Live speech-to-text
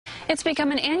It's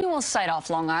become an annual sight off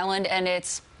Long Island, and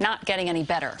it's not getting any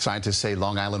better. Scientists say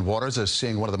Long Island waters are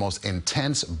seeing one of the most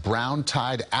intense brown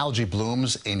tide algae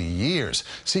blooms in years.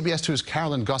 CBS 2's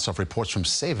Carolyn Gusoff reports from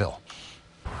Sayville.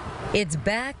 It's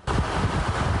back,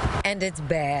 and it's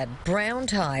bad. Brown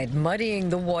tide muddying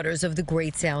the waters of the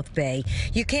Great South Bay.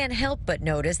 You can't help but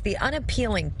notice the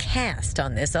unappealing cast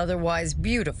on this otherwise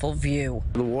beautiful view.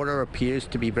 The water appears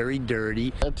to be very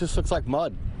dirty. It just looks like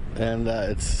mud, and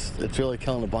it's really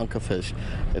killing the bunker fish.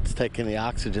 It's taking the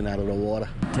oxygen out of the water.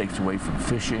 It takes away from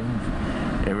fishing.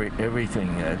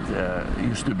 Everything that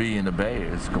used to be in the bay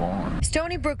is gone.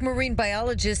 Stony Brook marine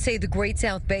biologists say the Great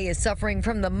South Bay is suffering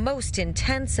from the most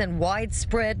intense and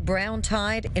widespread brown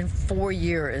tide in 4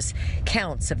 years.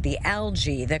 Counts of the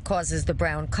algae that causes the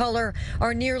brown color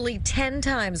are nearly 10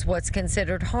 times what's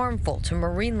considered harmful to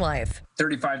marine life.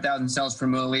 35,000 cells per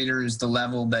milliliter is the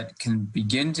level that can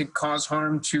begin to cause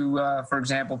harm to, for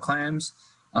example, clams,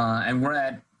 and we're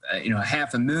at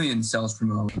 500,000 cells per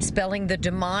milliliter. Spelling the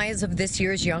demise of this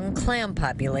year's young clam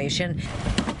population.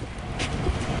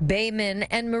 Bayman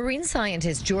and marine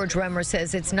scientist George Remmer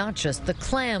says it's not just the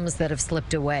clams that have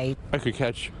slipped away. I could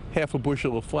catch half a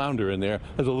bushel of flounder in there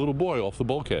as a little boy off the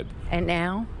bulkhead. And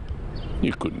now?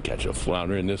 You couldn't catch a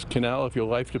flounder in this canal if your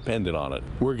life depended on it.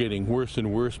 We're getting worse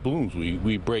and worse blooms.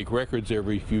 We break records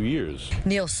every few years.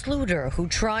 Neil Sluter, who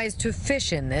tries to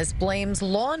fish in this, blames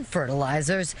lawn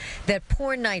fertilizers that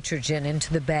pour nitrogen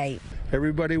into the bay.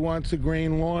 Everybody wants a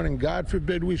green lawn, and God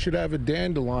forbid we should have a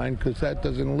dandelion, because that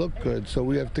doesn't look good, so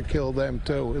we have to kill them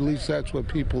too. At least that's what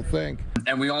people think.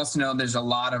 And we also know there's a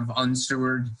lot of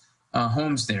unsewered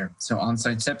homes there. So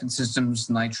on-site septic systems,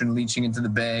 nitrogen leaching into the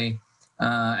bay.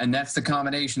 And that's the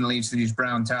combination that leads to these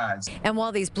brown tides. And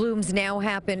while these blooms now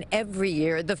happen every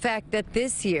year, the fact that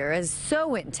this year is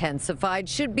so intensified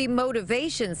should be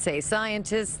motivation, say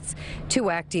scientists,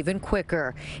 to act even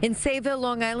quicker. In Sayville,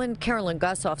 Long Island, Carolyn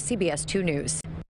Gusoff, CBS 2 News.